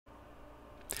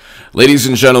Ladies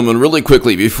and gentlemen, really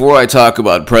quickly, before I talk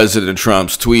about President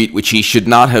Trump's tweet, which he should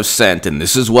not have sent, and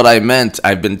this is what I meant,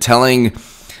 I've been telling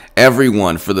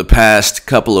everyone for the past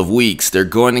couple of weeks, they're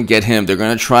going to get him, they're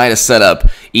going to try to set up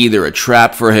either a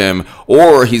trap for him,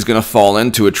 or he's going to fall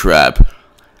into a trap.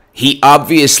 He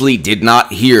obviously did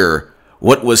not hear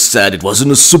what was said. It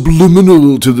wasn't a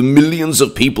subliminal to the millions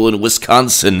of people in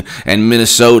Wisconsin and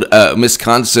Minnesota,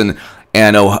 Wisconsin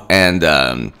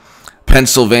and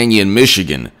Pennsylvania and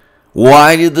Michigan.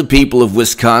 Why did the people of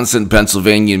Wisconsin,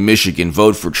 Pennsylvania, and Michigan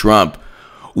vote for Trump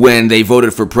when they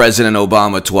voted for President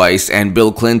Obama twice and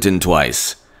Bill Clinton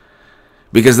twice?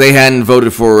 Because they hadn't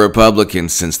voted for a Republican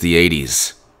since the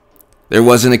 80s. There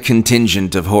wasn't a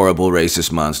contingent of horrible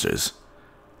racist monsters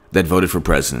that voted for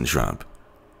President Trump.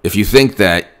 If you think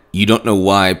that, you don't know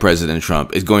why President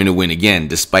Trump is going to win again,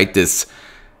 despite this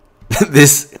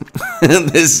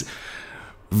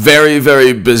very,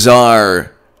 very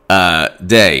bizarre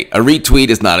day. A retweet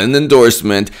is not an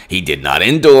endorsement. He did not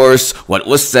endorse what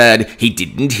was said. He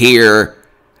didn't hear.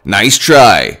 Nice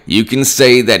try. You can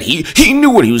say that he knew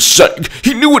what he was saying.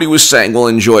 He knew what he was saying. Well,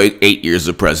 enjoy 8 years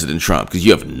of President Trump, because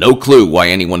you have no clue why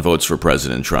anyone votes for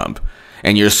President Trump,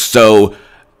 and you're so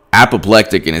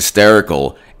apoplectic and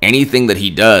hysterical. Anything that he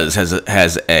does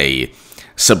has a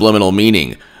subliminal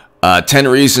meaning. 10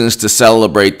 Reasons to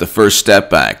Celebrate the First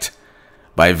Step Act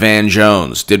by Van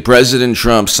Jones. Did President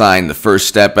Trump sign the First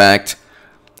Step Act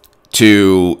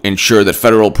to ensure that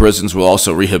federal prisons will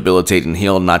also rehabilitate and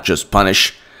heal, not just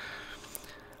punish?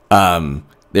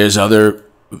 There's other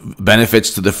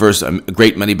benefits to the first, a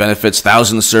great many benefits.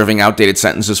 Thousands serving outdated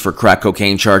sentences for crack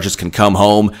cocaine charges can come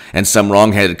home, and some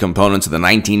wrong-headed components of the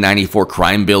 1994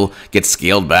 crime bill get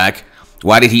scaled back.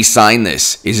 Why did he sign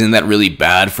this? Isn't that really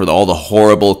bad for all the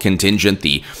horrible contingent,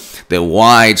 the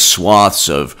wide swaths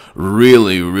of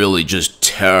really, really just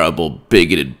terrible,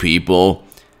 bigoted people?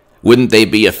 Wouldn't they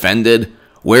be offended?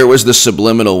 Where was the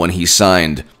subliminal when he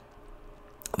signed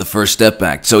the First Step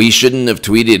Act? So he shouldn't have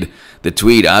tweeted the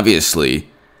tweet, obviously.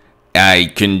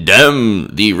 I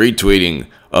condemn the retweeting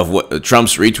of what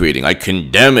Trump's retweeting. I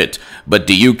condemn it. But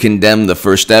do you condemn the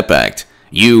First Step Act?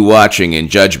 You watching in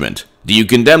judgment. Do you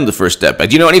condemn the First Step Act?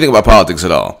 Do you know anything about politics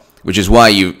at all? Which is why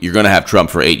you're going to have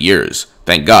Trump for 8 years.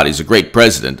 Thank God, he's a great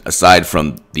president, aside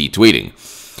from the tweeting.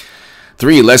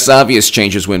 3, less obvious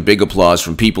changes win big applause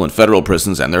from people in federal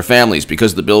prisons and their families.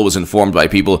 Because the bill was informed by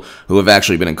people who have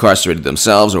actually been incarcerated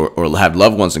themselves or have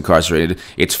loved ones incarcerated,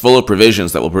 it's full of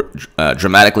provisions that will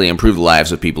dramatically improve the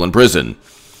lives of people in prison.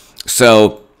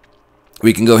 So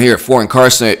we can go here. 4,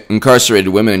 incarcerated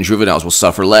women and juveniles will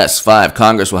suffer less. 5,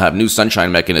 Congress will have new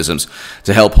sunshine mechanisms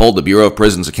to help hold the Bureau of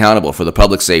Prisons accountable for the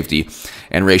public safety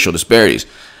and racial disparities.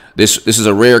 This is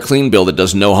a rare, clean bill that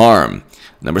does no harm.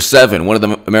 Number 7, one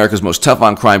of America's most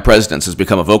tough-on-crime presidents has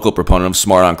become a vocal proponent of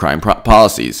smart-on-crime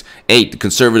policies. 8, the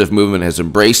conservative movement has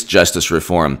embraced justice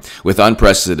reform with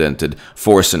unprecedented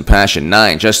force and passion.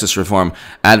 9, justice reform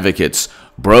advocates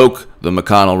broke the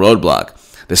McConnell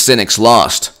roadblock. The cynics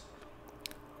lost.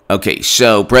 Okay,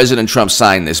 so President Trump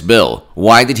signed this bill.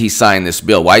 Why did he sign this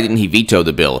bill? Why didn't he veto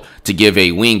the bill? To give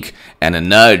a wink and a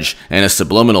nudge and a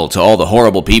subliminal to all the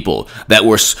horrible people that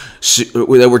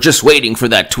were just waiting for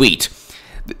that tweet.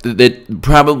 That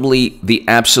probably the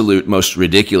absolute most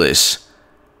ridiculous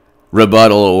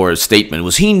rebuttal or statement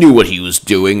was he knew what he was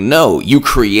doing. No, you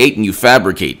create and you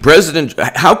fabricate.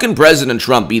 How can President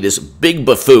Trump be this big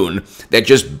buffoon that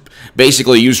just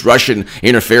basically used Russian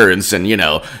interference and,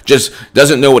 just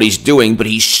doesn't know what he's doing, but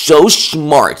he's so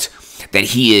smart that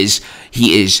he is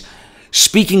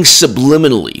speaking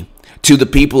subliminally to the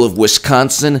people of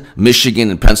Wisconsin,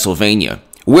 Michigan, and Pennsylvania.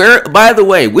 Where, by the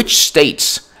way, which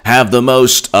states have the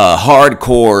most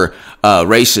hardcore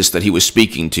racist that he was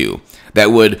speaking to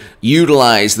that would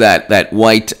utilize that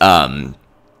white the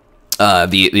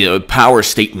power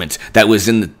statement that was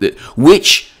in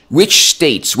which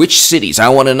states, which cities? I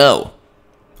want to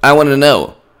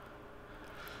know.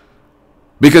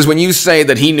 Because when you say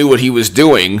that he knew what he was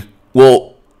doing, well,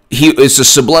 it's a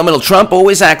subliminal. Trump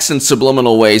always acts in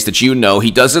subliminal ways that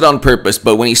he does it on purpose.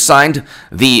 But when he signed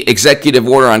the executive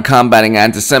order on combating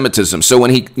anti-Semitism, so when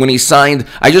he signed,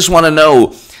 I just want to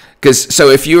know, so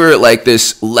if you're like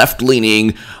this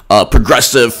left-leaning,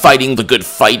 progressive, fighting the good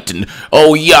fight, and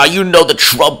that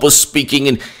Trump was speaking,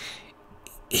 and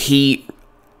he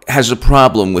has a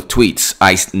problem with tweets.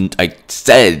 I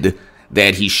said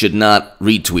that he should not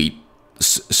retweet,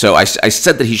 so I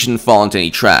said that he shouldn't fall into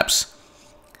any traps.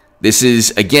 This is,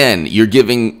 again, you're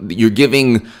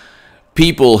giving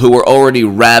people who are already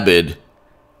rabid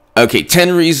Okay,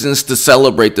 10 reasons to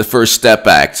celebrate the First Step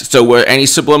Act. So were any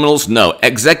subliminals? No.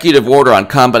 Executive order on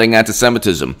combating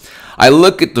anti-Semitism. I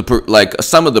look at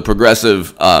some of the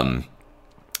progressive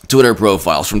Twitter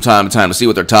profiles from time to time to see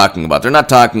what they're talking about. They're not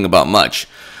talking about much,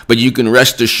 but you can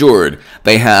rest assured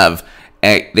they have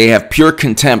pure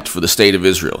contempt for the state of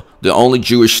Israel, the only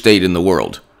Jewish state in the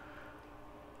world.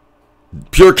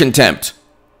 Pure contempt.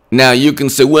 Now, you can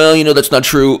say, well, that's not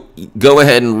true. Go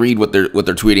ahead and read what they're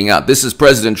tweeting out. This is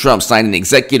President Trump signed an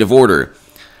executive order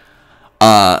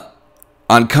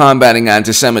on combating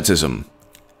anti-Semitism,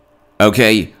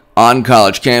 okay, on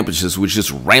college campuses, which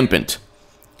is rampant.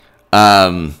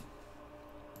 My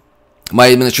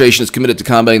administration is committed to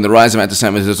combating the rise of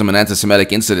anti-Semitism and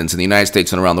anti-Semitic incidents in the United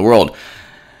States and around the world.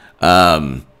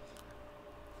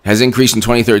 Has increased in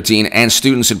 2013, and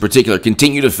students in particular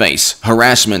continue to face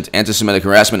harassment, anti-Semitic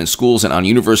harassment in schools and on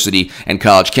university and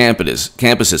college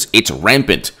campuses. It's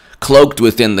rampant, cloaked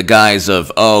within the guise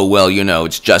of,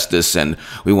 it's justice and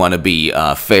we want to be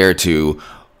fair to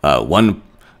one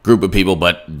group of people,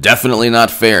 but definitely not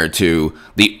fair to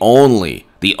the only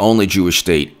Jewish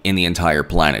state in the entire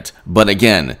planet. But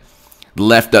again, the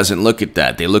left doesn't look at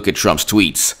that. They look at Trump's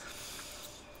tweets.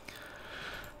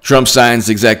 Trump signs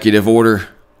executive order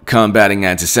combating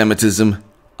anti-Semitism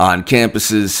on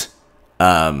campuses.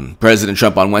 President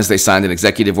Trump on Wednesday signed an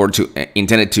executive order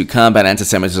intended to combat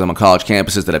anti-Semitism on college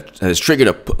campuses that has triggered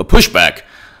a pushback.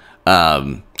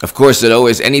 Of course,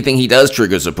 anything he does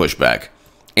triggers a pushback.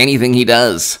 Anything he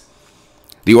does.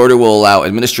 The order will allow the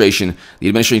administration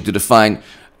to define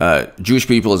Jewish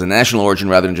people as a national origin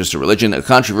rather than just a religion, a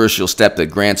controversial step that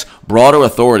grants broader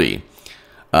authority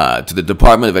to the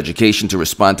Department of Education to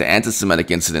respond to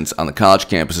anti-Semitic incidents on the college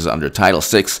campuses under Title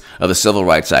VI of the Civil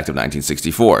Rights Act of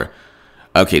 1964.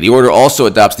 Okay, the order also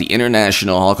adopts the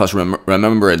International Holocaust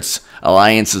Remembrance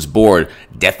Alliance's board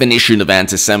definition of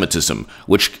anti-Semitism,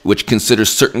 which considers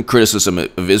certain criticism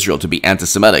of Israel to be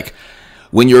anti-Semitic.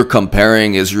 When you're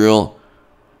comparing Israel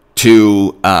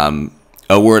to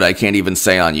a word I can't even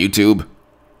say on YouTube,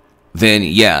 then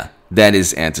yeah, that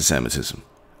is anti-Semitism.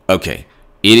 Okay.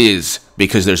 It is,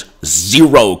 because there's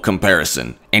zero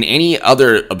comparison. And any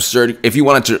other absurd, if you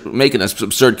wanted to make an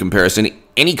absurd comparison,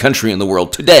 any country in the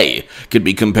world today could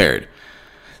be compared.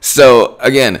 So,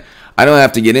 again, I don't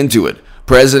have to get into it.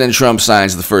 President Trump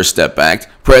signs the First Step Act.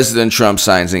 President Trump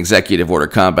signs an executive order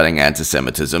combating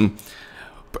anti-Semitism.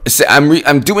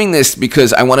 I'm doing this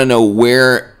because I want to know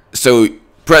where. So,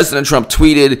 President Trump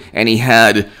tweeted, and he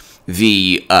had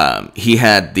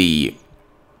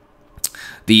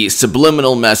the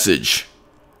subliminal message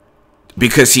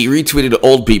because he retweeted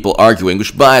old people arguing,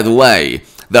 which, by the way,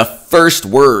 the first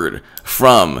word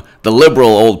from the liberal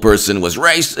old person was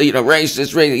racist,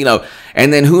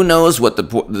 and then who knows what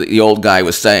the old guy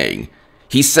was saying.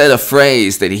 He said a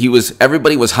phrase that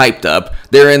everybody was hyped up.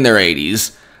 They're in their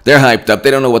 80s. They're hyped up.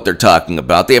 They don't know what they're talking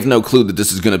about. They have no clue that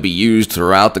this is going to be used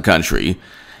throughout the country.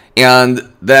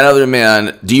 And that other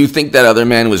man, do you think that other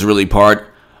man was really part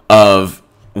of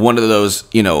one of those,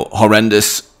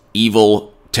 horrendous,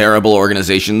 evil, terrible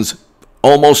organizations?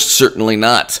 Almost certainly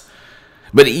not.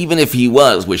 But even if he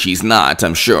was, which he's not,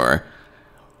 I'm sure,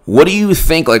 what do you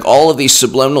think, all of these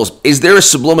subliminals, is there a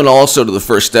subliminal also to the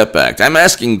First Step Act? I'm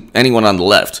asking anyone on the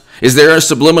left. Is there a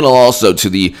subliminal also to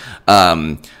the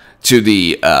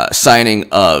signing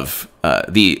of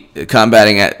the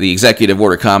executive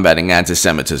order combating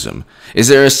anti-Semitism? Is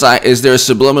there a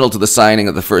subliminal to the signing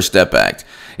of the First Step Act?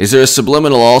 Is there a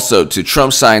subliminal also to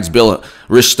Trump signs bill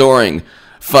restoring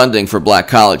funding for black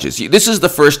colleges? This is the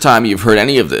first time you've heard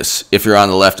any of this if you're on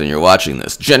the left and you're watching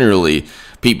this. Generally,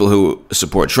 people who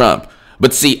support Trump.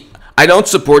 But see, I don't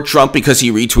support Trump because he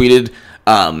retweeted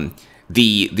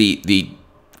the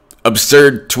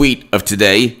absurd tweet of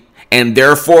today. And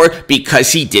therefore,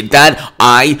 because he did that,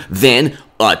 I then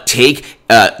take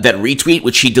that retweet,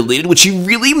 which he deleted, which he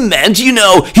really meant, he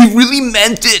really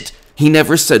meant it. He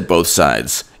never said both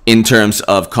sides in terms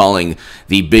of calling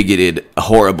the bigoted,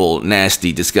 horrible,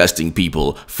 nasty, disgusting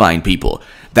people fine people.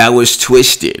 That was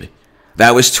twisted.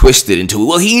 Into,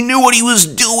 well, he knew what he was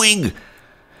doing.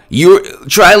 You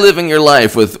try living your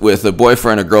life with a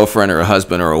boyfriend, a girlfriend, or a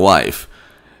husband, or a wife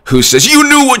who says, you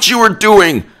knew what you were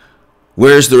doing.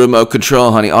 Where's the remote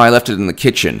control, honey? Oh, I left it in the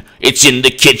kitchen. It's in the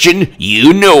kitchen?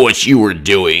 You know what you were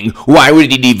doing. Why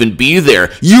would it even be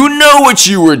there? You know what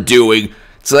you were doing.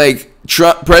 It's like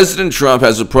President Trump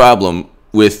has a problem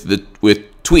with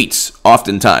tweets,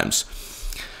 oftentimes.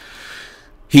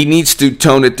 He needs to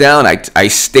tone it down. I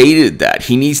stated that.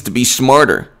 He needs to be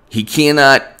smarter. He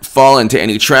cannot fall into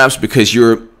any traps because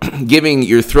you're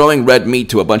throwing red meat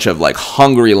to a bunch of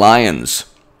hungry lions.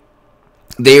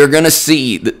 They are going to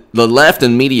see that the left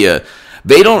and media,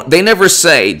 they never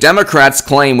say, Democrats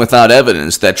claim without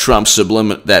evidence that Trump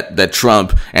that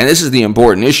Trump, and this is the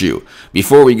important issue,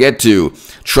 before we get to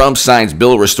Trump signs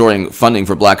bill restoring funding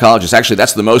for black colleges. Actually,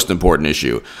 that's the most important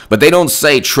issue. But they don't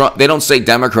say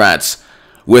Democrats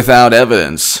without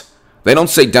evidence. They don't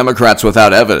say Democrats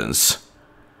without evidence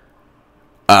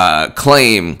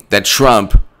claim that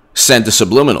Trump sent a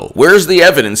subliminal. Where's the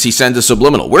evidence he sent a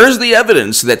subliminal? Where's the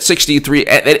evidence that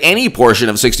that any portion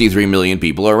of 63 million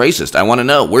people are racist? I want to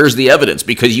know. Where's the evidence?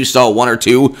 Because you saw one or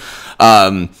two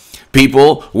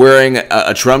people wearing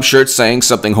a Trump shirt saying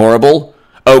something horrible?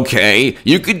 Okay,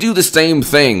 you could do the same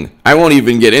thing. I won't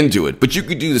even get into it, but you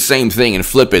could do the same thing and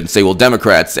flip it and say, well,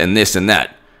 Democrats and this and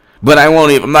that. But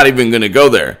I'm not even going to go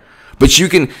there. But you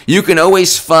can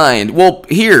always find, well,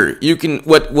 here, you can,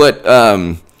 what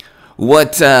Joe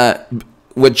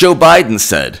Biden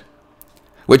said.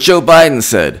 What Joe Biden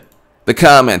said, the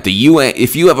comment,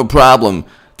 if you have a problem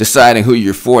deciding who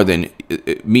you're for, then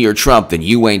me or Trump, then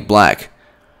you ain't black.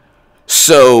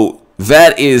 So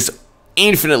that is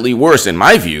infinitely worse, in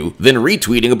my view, than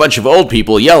retweeting a bunch of old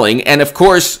people yelling. And of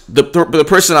course, the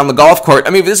person on the golf cart, I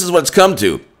mean, this is what it's come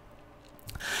to.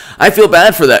 I feel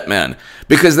bad for that man,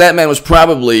 because that man was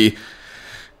probably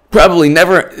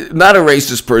never, not a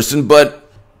racist person,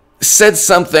 but said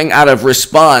something out of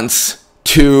response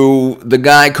to the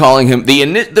guy calling him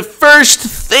the first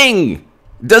thing.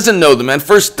 Doesn't know the man.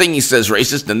 First thing he says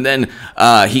racist, and then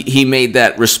he made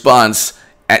that response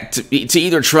to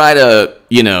either try to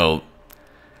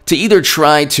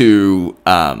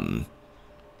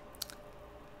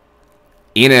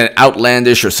in an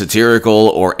outlandish or satirical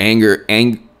or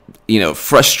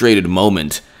frustrated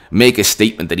moment, make a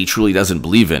statement that he truly doesn't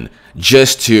believe in,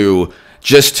 just to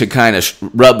kind of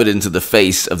rub it into the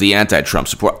face of the anti-Trump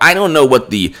support. I don't know what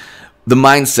the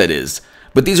mindset is,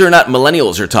 but these are not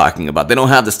millennials you're talking about. They don't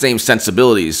have the same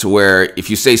sensibilities where if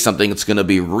you say something, it's going to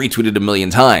be retweeted a million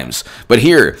times. But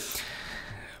here,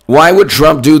 why would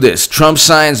Trump do this? Trump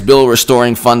signs bill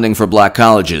restoring funding for black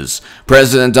colleges.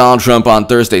 President Donald Trump on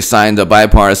Thursday signed a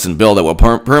bipartisan bill that will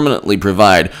permanently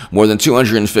provide more than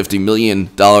 $250 million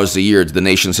a year to the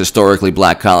nation's historically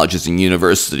black colleges and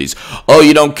universities. Oh,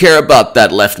 you don't care about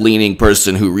that left-leaning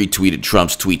person who retweeted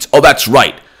Trump's tweets. Oh, that's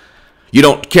right. You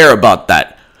don't care about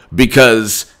that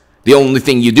because the only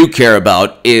thing you do care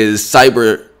about is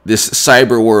this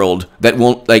cyber world that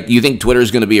won't, like, you think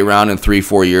Twitter's going to be around in 3,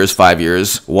 4 years, 5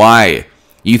 years? Why?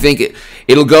 You think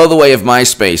it'll go the way of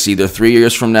MySpace either 3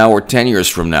 years from now or 10 years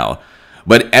from now.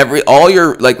 But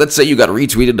let's say you got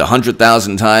retweeted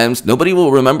 100,000 times, nobody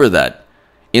will remember that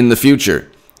in the future.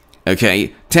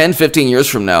 Okay? 10, 15 years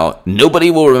from now,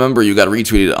 nobody will remember you got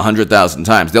retweeted 100,000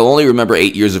 times. They'll only remember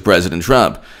 8 years of President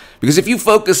Trump. Because if you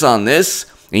focus on this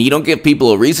and you don't give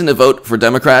people a reason to vote for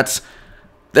Democrats,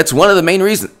 that's one of the main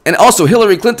reasons. And also,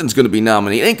 Hillary Clinton's going to be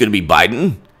nominated. It ain't going to be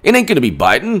Biden. It ain't going to be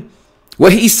Biden.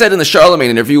 What he said in the Charlemagne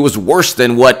interview was worse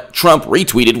than what Trump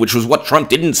retweeted, which was what Trump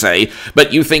didn't say,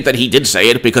 but you think that he did say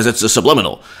it because it's a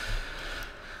subliminal.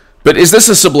 But is this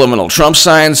a subliminal? Trump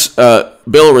signs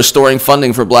bill restoring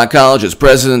funding for black colleges.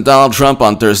 President Donald Trump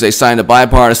on Thursday signed a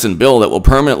bipartisan bill that will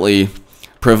permanently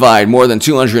provide more than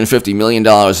 $250 million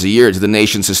a year to the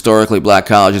nation's historically black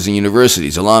colleges and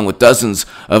universities, along with dozens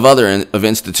of other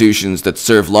institutions that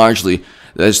serve large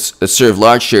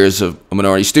shares of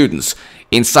minority students.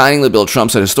 In signing the bill, Trump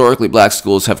said historically black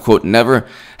schools have, quote, never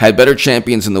had better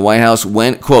champions in the White House.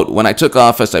 When, quote, when I took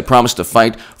office, I promised to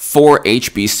fight for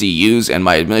HBCUs, and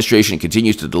my administration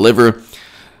continues to deliver.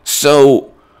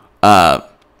 So, Michael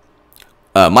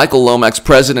Lomax,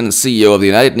 president and CEO of the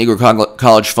United Negro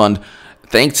College Fund,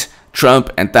 thanked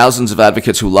Trump and thousands of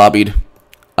advocates who lobbied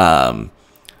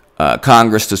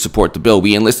Congress to support the bill.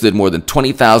 We enlisted more than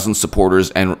 20,000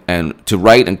 supporters and to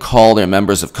write and call their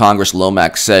members of Congress,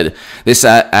 Lomax said. This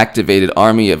activated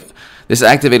army of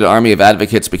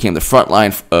advocates became the front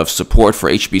line of support for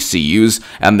HBCUs,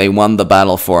 and they won the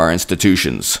battle for our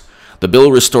institutions. The bill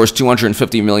restores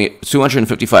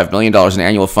 $255 million in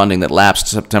annual funding that lapsed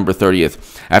September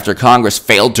 30th after Congress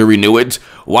failed to renew it.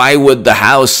 Why would the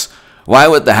House,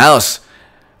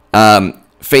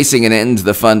 facing an end to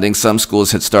the funding, some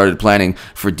schools had started planning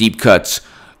for deep cuts,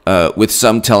 with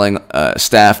some telling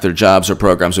staff their jobs or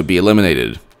programs would be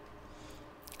eliminated.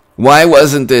 Why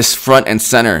wasn't this front and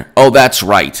center? Oh, that's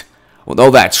right.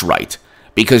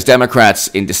 Because Democrats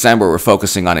in December were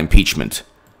focusing on impeachment.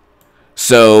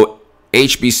 So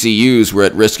HBCUs were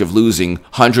at risk of losing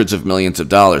hundreds of millions of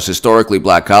dollars. Historically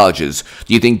black colleges.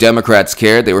 Do you think Democrats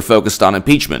cared? They were focused on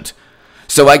impeachment.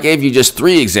 So I gave you just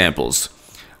 3 examples.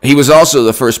 He was also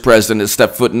the first president to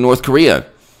step foot in North Korea.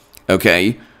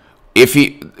 Okay? if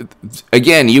he,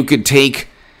 again, you could take,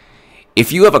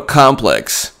 if you have a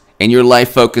complex and your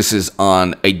life focuses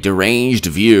on a deranged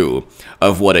view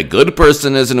of what a good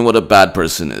person is and what a bad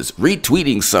person is,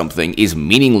 retweeting something is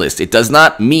meaningless. It does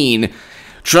not mean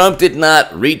Trump did not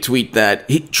retweet that.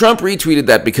 Trump retweeted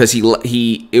that because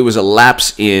it was a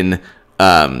lapse in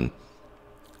that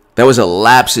was a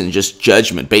lapse in just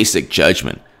judgment, basic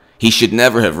judgment. He should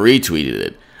never have retweeted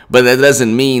it. But that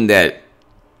doesn't mean that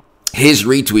his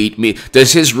retweet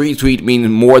does his retweet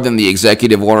mean more than the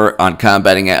executive order on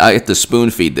combating? I have to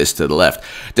spoon feed this to the left.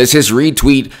 Does his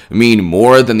retweet mean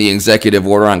more than the executive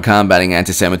order on combating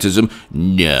anti-Semitism?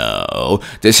 No.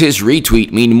 Does his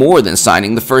retweet mean more than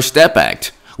signing the First Step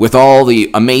Act with all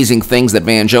the amazing things that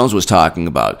Van Jones was talking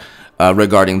about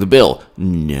regarding the bill?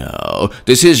 No.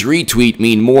 Does his retweet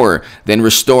mean more than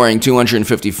restoring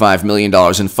 $255 million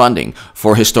in funding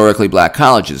for historically black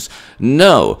colleges?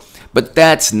 No. But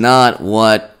that's not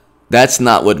what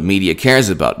media cares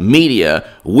about. Media,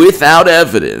 without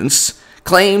evidence,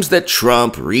 claims that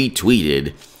Trump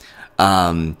retweeted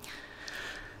a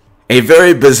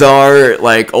very bizarre,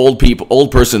 like, old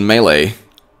person melee,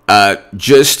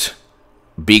 just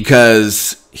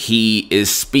because he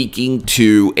is speaking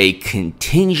to a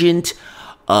contingent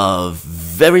of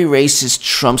very racist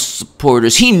Trump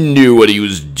supporters. He knew what he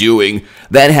was doing.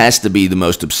 That has to be the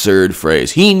most absurd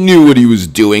phrase. He knew what he was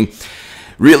doing.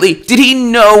 Really? Did he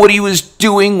know what he was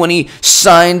doing when he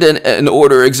signed an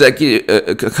order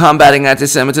combating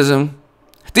anti-Semitism?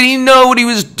 Did he know what he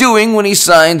was doing when he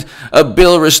signed a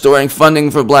bill restoring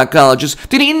funding for black colleges?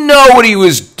 Did he know what he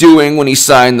was doing when he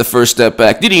signed the First Step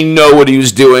Act? Did he know what he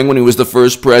was doing when he was the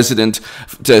first president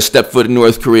to step foot in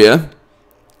North Korea?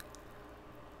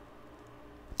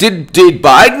 Did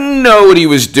Biden know what he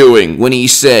was doing when he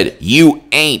said, you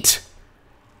ain't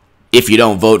black if you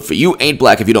don't vote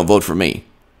for me?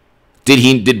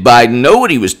 Did Biden know what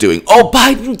he was doing? Oh,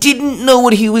 Biden didn't know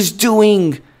what he was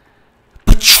doing.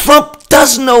 But Trump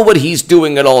does know what he's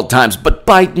doing at all times, but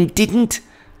Biden didn't.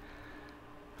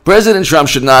 President Trump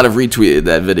should not have retweeted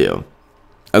that video.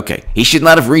 Okay, he should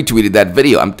not have retweeted that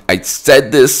video. I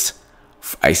said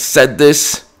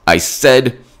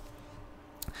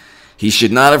he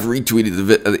should not have retweeted the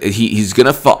video. He's going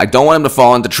to fall. I don't want him to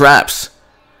fall into traps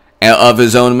of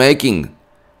his own making.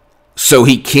 So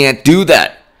he can't do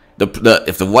that.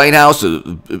 If the White House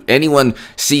or anyone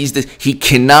sees this, he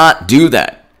cannot do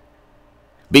that.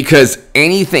 Because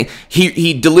anything,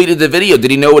 he deleted the video. Did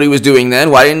he know what he was doing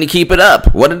then? Why didn't he keep it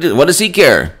up? What does he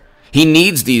care? He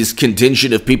needs these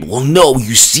contingent of people. Well, no,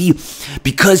 you see,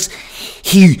 because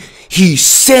he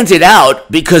sent it out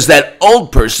because that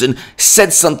old person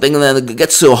said something, and then it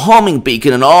gets to a homing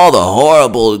beacon and all the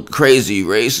horrible, crazy,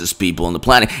 racist people on the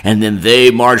planet, and then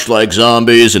they march like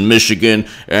zombies in Michigan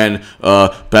and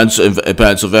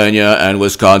Pennsylvania and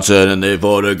Wisconsin, and they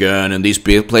vote again, and these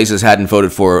places hadn't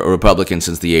voted for a Republican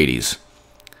since the 80s.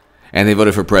 And they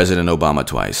voted for President Obama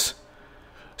twice.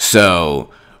 So,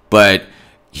 but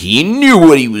he knew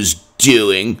what he was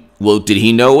doing. Well, did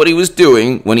he know what he was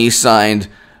doing when he signed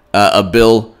a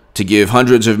bill to give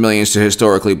hundreds of millions to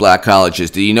historically black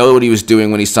colleges? Did he know what he was doing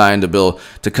when he signed a bill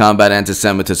to combat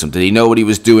anti-Semitism? Did he know what he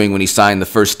was doing when he signed the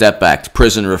First Step Act,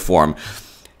 prison reform?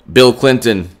 Bill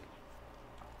Clinton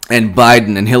and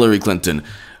Biden and Hillary Clinton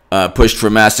pushed for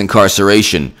mass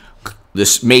incarceration.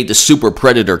 This made the super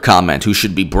predator comment, who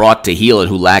should be brought to heel and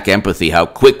who lack empathy. How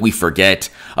quick we forget.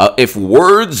 If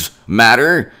words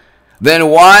matter, then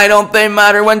why don't they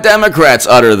matter when Democrats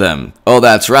utter them? Oh,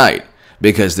 that's right.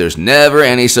 Because there's never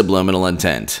any subliminal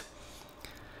intent.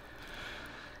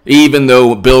 Even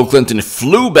though Bill Clinton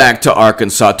flew back to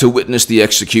Arkansas to witness the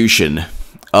execution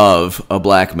of a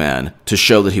black man to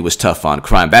show that he was tough on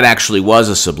crime, that actually was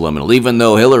a subliminal. Even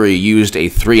though Hillary used a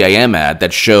 3 a.m. ad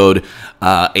that showed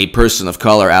a person of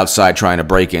color outside trying to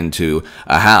break into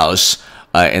a house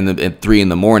at 3 in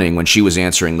the morning when she was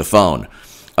answering the phone.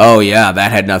 Oh, yeah,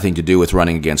 that had nothing to do with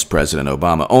running against President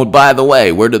Obama. Oh, by the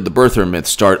way, where did the birther myth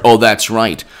start? Oh, that's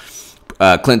right.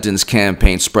 Clinton's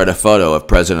campaign spread a photo of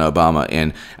President Obama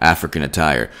in African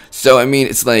attire. So, I mean,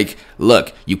 it's like,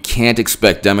 look, you can't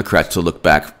expect Democrats to look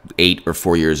back 8 or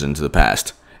 4 years into the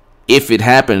past. If it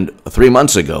happened 3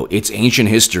 months ago, it's ancient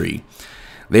history.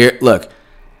 Look,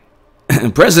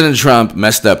 President Trump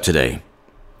messed up today.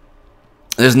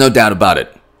 There's no doubt about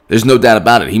it. There's no doubt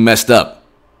about it. He messed up.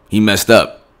 He messed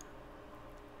up.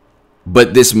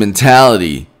 But this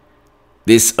mentality,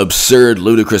 this absurd,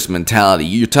 ludicrous mentality,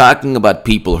 you're talking about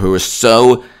people who are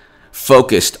so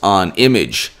focused on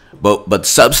image, but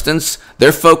substance,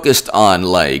 they're focused on,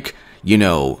 like,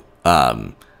 the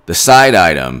side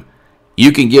item.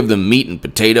 You can give them meat and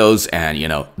potatoes, and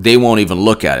they won't even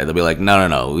look at it. They'll be like,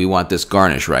 no, we want this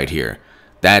garnish right here.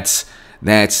 That's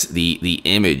the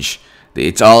image.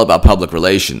 It's all about public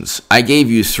relations. I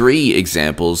gave you 3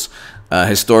 examples: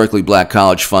 historically black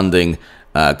college funding,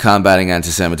 combating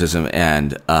anti-Semitism,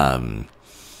 and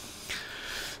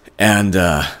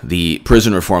the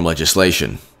prison reform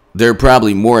legislation. There are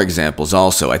probably more examples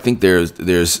also. I think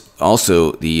there's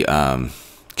also the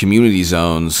community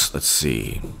zones. Let's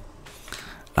see.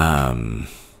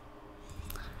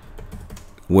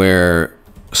 Where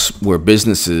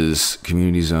businesses,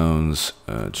 community zones,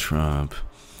 Trump,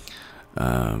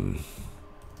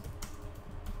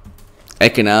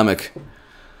 economic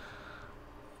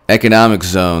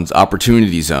zones,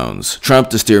 opportunity zones. Trump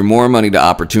to steer more money to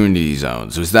opportunity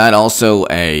zones. Was that also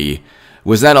a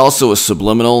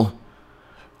subliminal?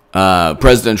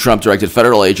 President Trump directed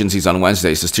federal agencies on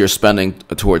Wednesdays to steer spending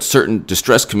towards certain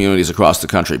distressed communities across the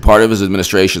country. Part of his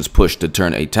administration's push to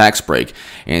turn a tax break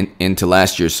into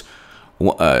last year's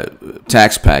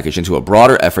tax package into a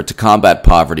broader effort to combat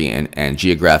poverty and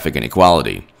geographic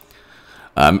inequality.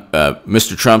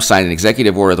 Mr. Trump signed an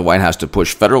executive order at the White House to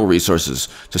push federal resources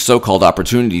to so-called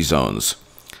opportunity zones,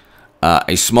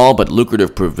 a small but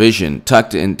lucrative provision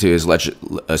tucked into his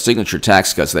signature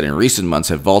tax cuts that in recent months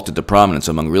have vaulted to prominence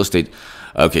among real estate.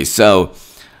 Okay, so,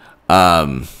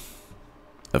 of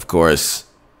course,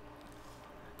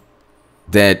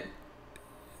 let's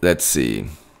see.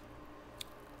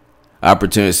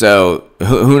 Opportunity. So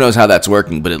who knows how that's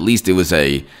working? But at least it was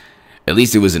an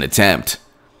attempt.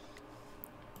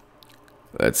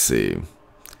 Let's see.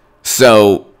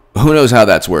 So who knows how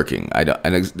that's working?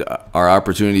 Are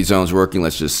opportunity zones working?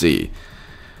 Let's just see.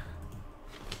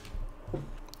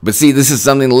 But see, this is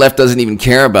something the left doesn't even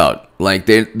care about. Like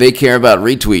they care about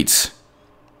retweets.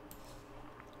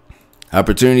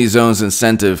 Opportunity zones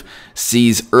incentive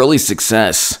sees early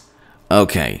success.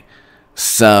 Okay,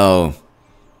 so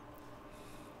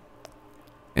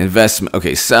investment.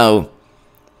 Okay, so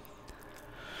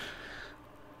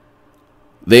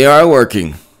they are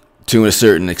working to a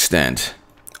certain extent,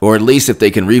 or at least if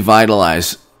they can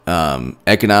revitalize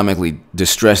economically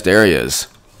distressed areas,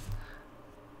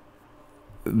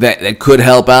 that could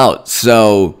help out.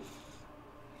 So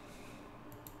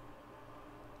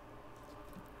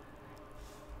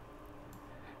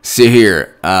see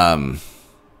here.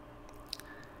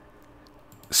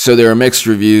 So there are mixed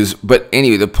reviews, but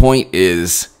anyway, the point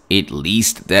is, at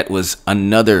least that was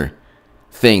another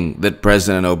thing that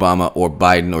President Obama or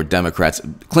Biden or Democrats,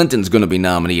 Clinton's going to be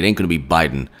nominated, it ain't going to be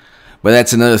Biden, but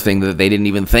that's another thing that they didn't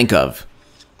even think of.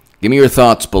 Give me your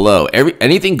thoughts below.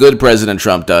 Anything good President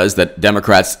Trump does that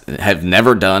Democrats have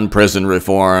never done, prison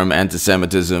reform,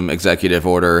 anti-Semitism, executive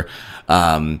order,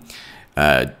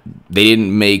 they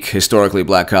didn't make historically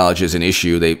black colleges an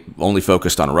issue. They only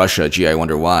focused on Russia. Gee, I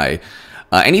wonder why.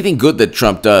 Anything good that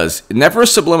Trump does, never a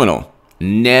subliminal,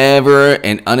 never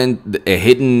a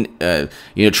hidden,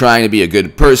 trying to be a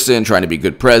good person, trying to be a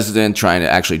good president, trying to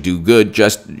actually do good,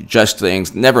 just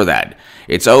things. Never that.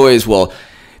 It's always, well,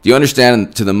 do you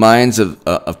understand, to the minds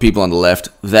of people on the left,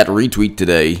 that retweet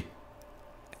today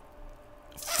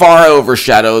far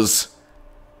overshadows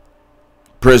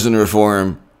prison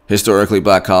reform, historically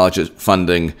black colleges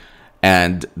funding,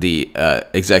 and the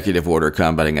executive order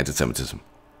combating anti-Semitism.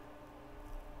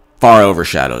 Far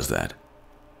overshadows that.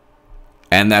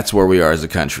 And that's where we are as a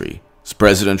country. So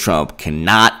President Trump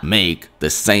cannot make the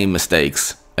same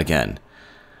mistakes again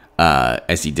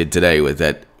as he did today with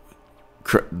that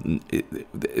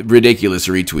ridiculous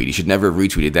retweet. He should never have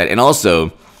retweeted that. And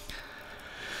also,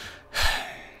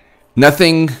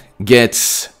 nothing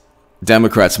gets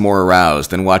Democrats more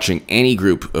aroused than watching any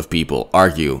group of people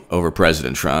argue over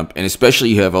President Trump, and especially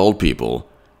you have old people.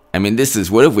 I mean, this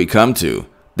is, what have we come to?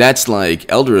 That's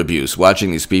like elder abuse,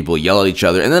 watching these people yell at each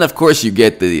other. And then, of course, you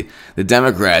get the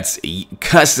Democrats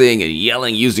cussing and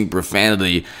yelling, using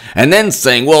profanity, and then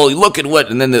saying, well, look at what,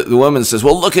 and then the woman says,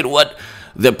 well, look at what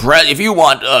if you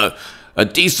want a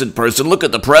decent person, look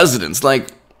at the presidents.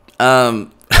 Like, I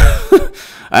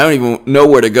don't even know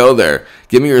where to go there.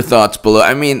 Give me your thoughts below.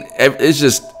 I mean, it's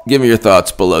just, give me your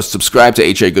thoughts below. Subscribe to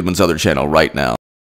H.A. Goodman's other channel right now.